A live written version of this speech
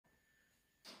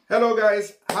Hello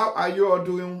guys, how are you all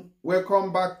doing?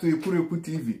 Welcome back to Ikureku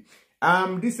TV.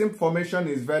 This information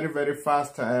is very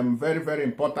fast, very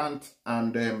important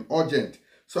and urgent.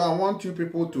 So I want you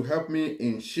people to help me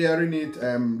in sharing it,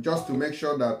 just to make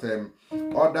sure that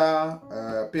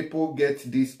other people get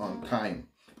this on time,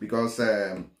 because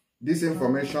this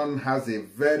information has a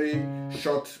very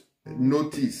short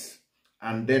notice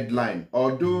and deadline.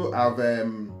 Although I've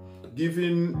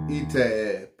given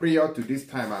it prior to this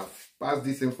time, I've passed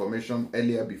this information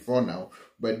earlier before now,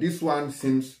 but this one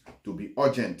seems to be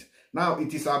urgent. Now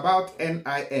it is about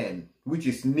NIN, which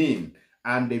is NIN,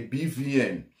 and the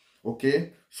BVN.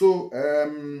 Okay, so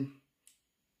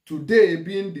today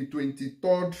being the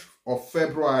 23rd of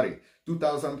February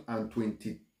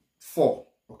 2024,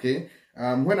 okay,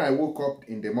 when I woke up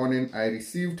in the morning, I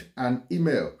received an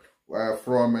email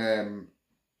from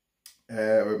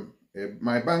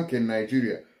my bank in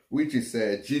Nigeria, which is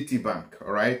GT Bank.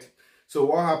 All right, so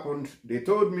what happened? They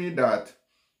told me that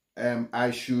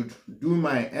I should do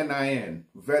my NIN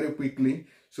very quickly,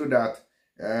 so that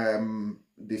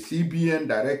the CBN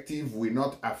directive will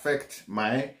not affect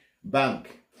my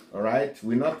bank. All right,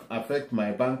 will not affect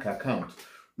my bank account.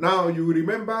 Now, you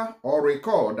remember or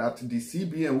recall that the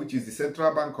CBN, which is the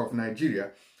Central Bank of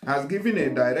Nigeria, has given a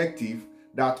directive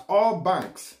that all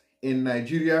banks in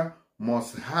Nigeria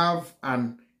must have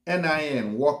an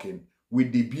NIN working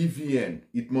with the BVN.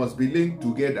 It must be linked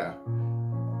together.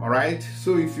 All right,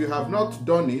 so if you have not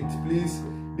done it, please,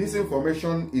 this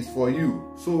information is for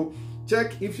you. So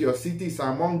check if your city is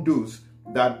among those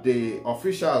that the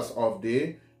officials of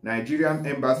the Nigerian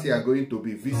embassy are going to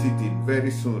be visiting very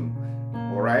soon.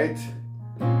 All right,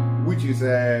 which is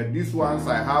these ones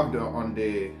I have on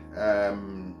the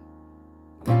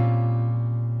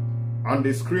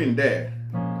screen there.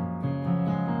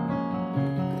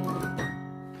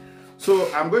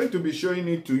 So I'm going to be showing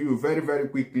it to you very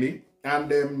quickly,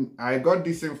 and I got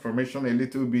this information a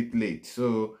little bit late.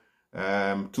 So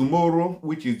tomorrow,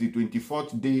 which is the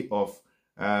 24th day of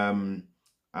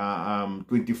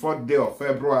 24th day of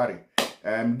February,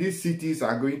 these cities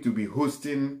are going to be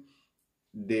hosting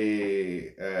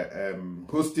the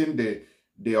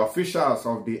officials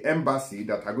of the embassy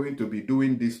that are going to be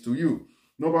doing this to you.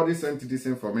 Nobody sent this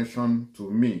information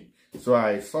to me, so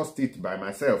I sourced it by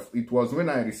myself. It was when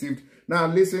I received. Now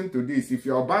listen to this. If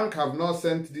your bank have not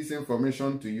sent this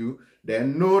information to you,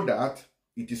 then know that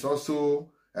it is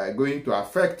also going to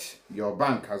affect your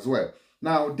bank as well.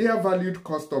 Now, dear valued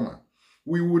customer,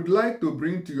 we would like to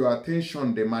bring to your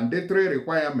attention the mandatory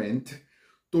requirement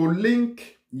to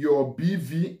link your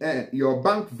BVN, your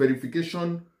bank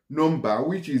verification number,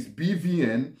 which is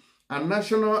BVN, and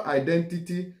national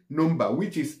identity number,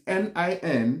 which is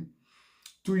NIN,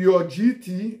 to your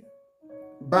GT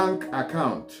bank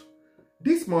account.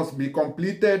 This must be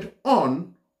completed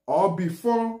on or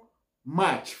before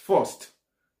March 1st,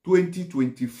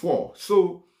 2024.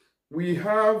 So we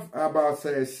have about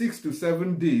 6 to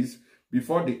 7 days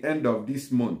before the end of this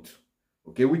month,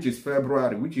 okay, which is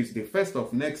February, which is the 1st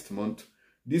of next month.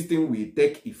 This thing will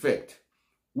take effect.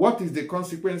 What is the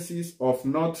consequences of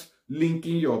not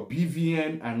linking your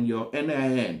BVN and your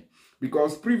NIN?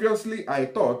 Because previously I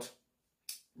thought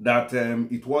that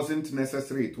it wasn't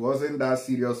necessary, it wasn't that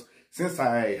serious, since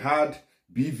I had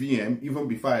BVN even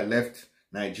before I left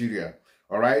Nigeria.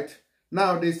 All right,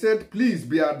 now they said, please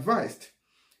be advised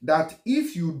that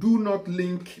if you do not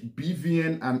link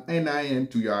BVN and NIN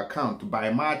to your account by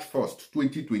March 1st,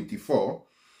 2024,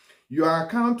 your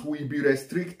account will be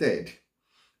restricted.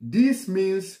 This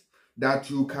means that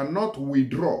you cannot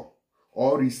withdraw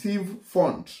or receive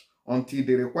funds until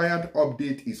the required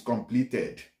update is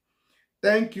completed.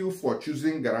 Thank you for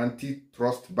choosing Guaranteed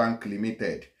Trust Bank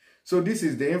Limited. So this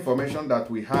is the information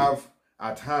that we have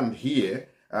at hand here.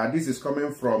 This is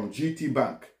coming from GT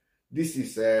Bank. This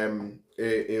is a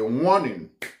warning,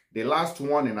 the last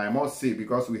warning, I must say,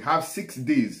 because we have 6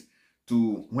 days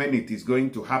to when it is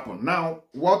going to happen. Now,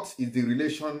 what is the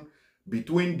relation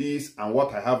between this and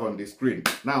what I have on the screen?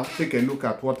 Now, take a look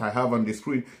at what I have on the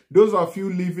screen. Those of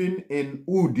you living in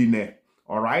Udine,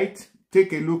 all right,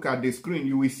 take a look at the screen.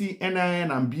 You will see NIN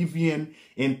and BVN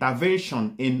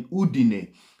intervention in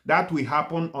Udine. That will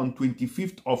happen on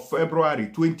 25th of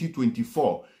February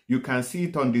 2024. You can see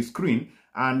it on the screen.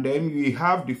 And then you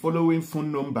have the following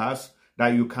phone numbers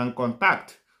that you can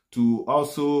contact to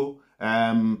also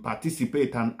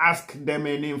participate and ask them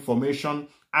any information.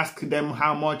 Ask them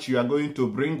how much you are going to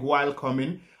bring while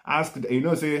coming. Ask, you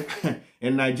know, say,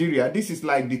 in Nigeria, this is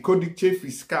like the codice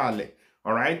fiscale.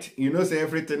 All right, you know, say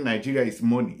everything in Nigeria is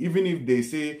money. Even if they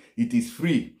say it is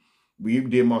free,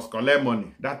 they must collect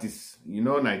money. That is, you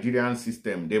know, Nigerian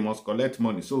system. They must collect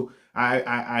money. So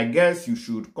I guess you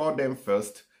should call them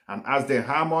first and ask them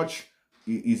how much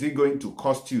is it going to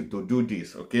cost you to do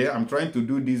this. Okay, I'm trying to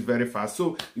do this very fast.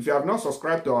 So if you have not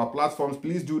subscribed to our platforms,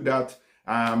 please do that.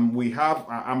 I'm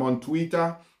on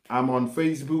Twitter, I'm on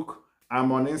Facebook,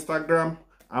 I'm on Instagram,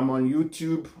 I'm on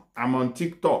YouTube, I'm on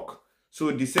TikTok.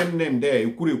 So the same name there,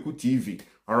 Ekureku TV.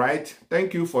 All right.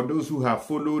 Thank you for those who have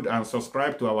followed and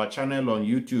subscribed to our channel on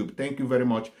YouTube. Thank you very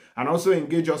much. And also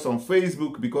engage us on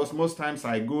Facebook, because most times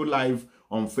I go live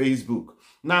on Facebook.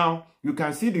 Now, you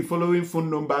can see the following phone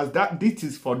numbers. This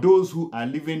is for those who are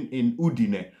living in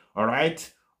Udine. All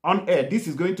right. On air, this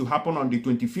is going to happen on the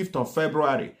 25th of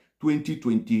February,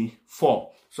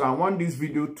 2024. So I want this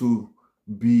video to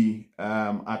be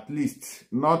at least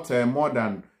not more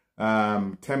than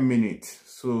 10 minutes.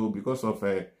 So because of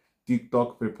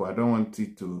TikTok people, I don't want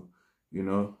it to, you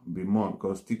know, be more,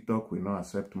 because TikTok will not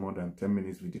accept more than 10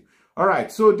 minutes video. All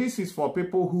right, so this is for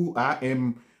people who are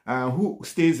who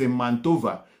stays in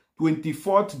Mantova.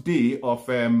 24th day of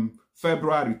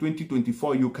February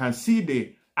 2024. You can see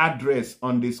the address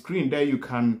on the screen there. You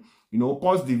can, you know,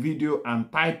 pause the video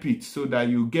and type it so that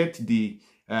you get the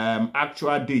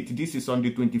actual date. This is on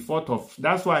the 24th of.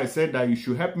 That's why I said that you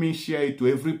should help me share it to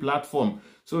every platform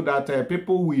so that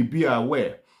people will be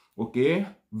aware. Okay,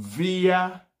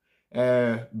 via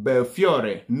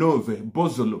Belfiore, Nove,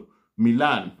 Bozzolo,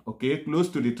 Milan. Okay, close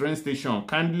to the train station.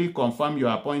 Kindly confirm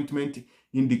your appointment,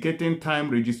 indicating time.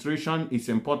 Registration is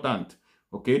important.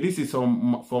 Okay, this is for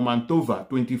Mantova,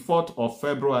 24th of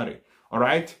February. All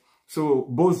right, so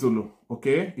Bozzolo,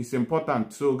 okay, it's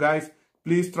important. So guys,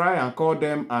 please try and call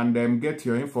them and get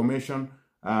your information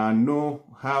and know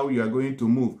how you are going to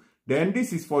move. Then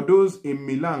this is for those in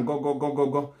Milan.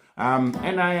 Go.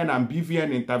 NIN and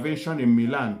BVN intervention in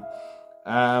Milan.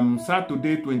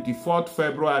 Saturday, 24th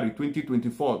February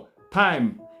 2024.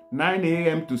 Time 9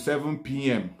 a.m. to 7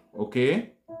 p.m.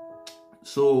 Okay.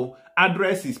 So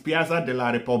address is Piazza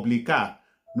della Repubblica,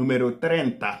 numero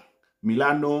 30,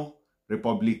 Milano,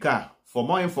 Repubblica. For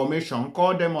more information,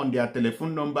 call them on their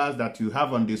telephone numbers that you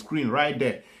have on the screen right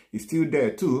there. It's still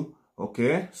there too.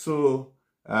 Okay. So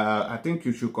I think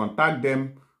you should contact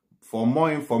them for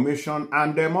more information.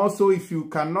 And also, if you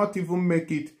cannot even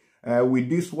make it with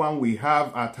this one we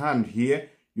have at hand here,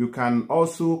 you can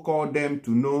also call them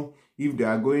to know if they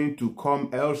are going to come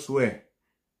elsewhere.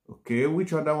 Okay,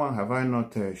 which other one have I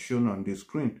not shown on the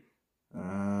screen?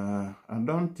 I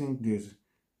don't think there's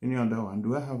any other one.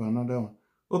 Do I have another one?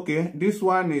 Okay, this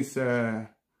one is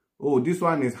this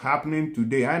one is happening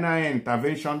today. NIN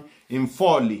intervention in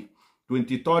Foley,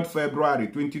 23rd February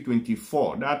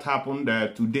 2024. That happened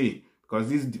today, because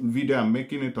this video I'm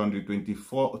making it on the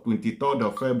 23rd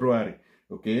of February.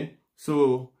 Okay,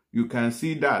 so you can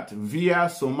see that via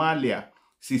Somalia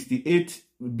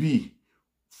 68B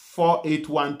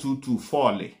 48122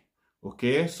 Foley.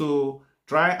 Okay, so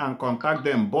try and contact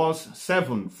them. Bus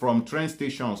 7 from train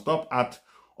station, stop at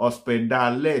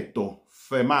Ospedaleto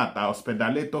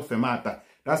Fermata.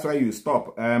 That's why you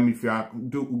stop if you are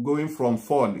going from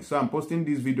Foley. So I'm posting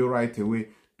this video right away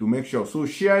to make sure. So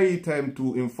share it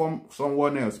to inform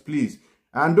someone else, please.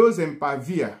 And those in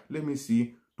Pavia, let me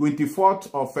see,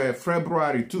 24th of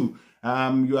February too.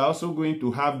 You are also going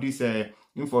to have this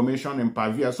information in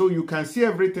Pavia. So you can see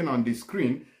everything on the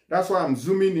screen. That's why I'm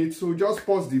zooming it. So just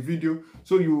pause the video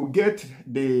so you get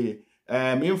the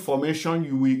information.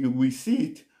 You will see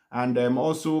it, and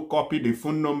also copy the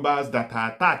phone numbers that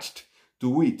are attached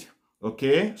to it.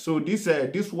 Okay, so this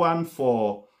one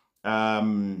for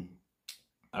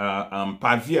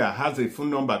Pavia has a phone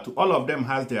number too. All of them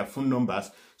has their phone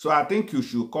numbers. So I think you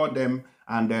should call them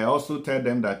and also tell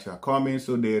them that you are coming,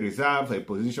 so they reserve a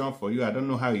position for you. I don't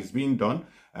know how it's being done.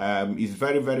 It's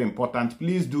very, very important.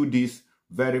 Please do this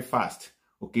very fast.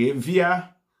 Okay,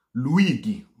 via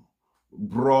Luigi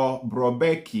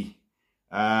Brobecchi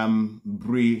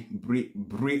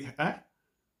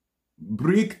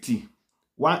Brickty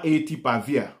 180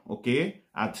 Pavia, okay,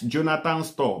 at Jonathan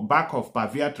Store, back of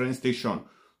Pavia train station,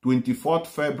 24th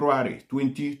February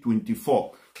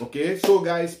 2024. Okay, so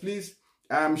guys, please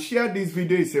share this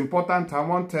video. It's important. I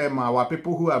want our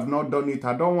people who have not done it.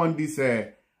 I don't want this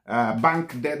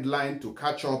bank deadline to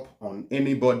catch up on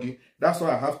anybody. That's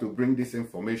why I have to bring this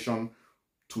information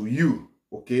to you.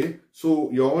 Okay, so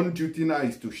your own duty now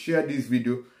is to share this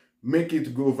video, make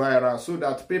it go viral, so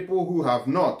that people who have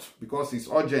not, because it's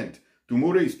urgent,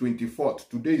 tomorrow is 24th,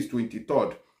 today is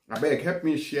 23rd, I beg, help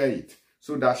me share it,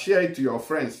 so that share it to your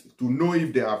friends to know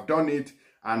if they have done it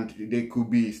and they could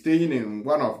be staying in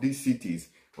one of these cities.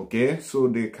 Okay, so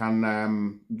they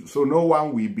can so no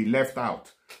one will be left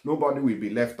out. Nobody will be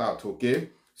left out, okay?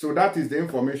 So that is the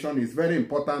information. It's very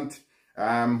important.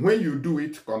 When you do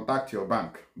it, contact your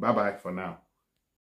bank. Bye-bye for now.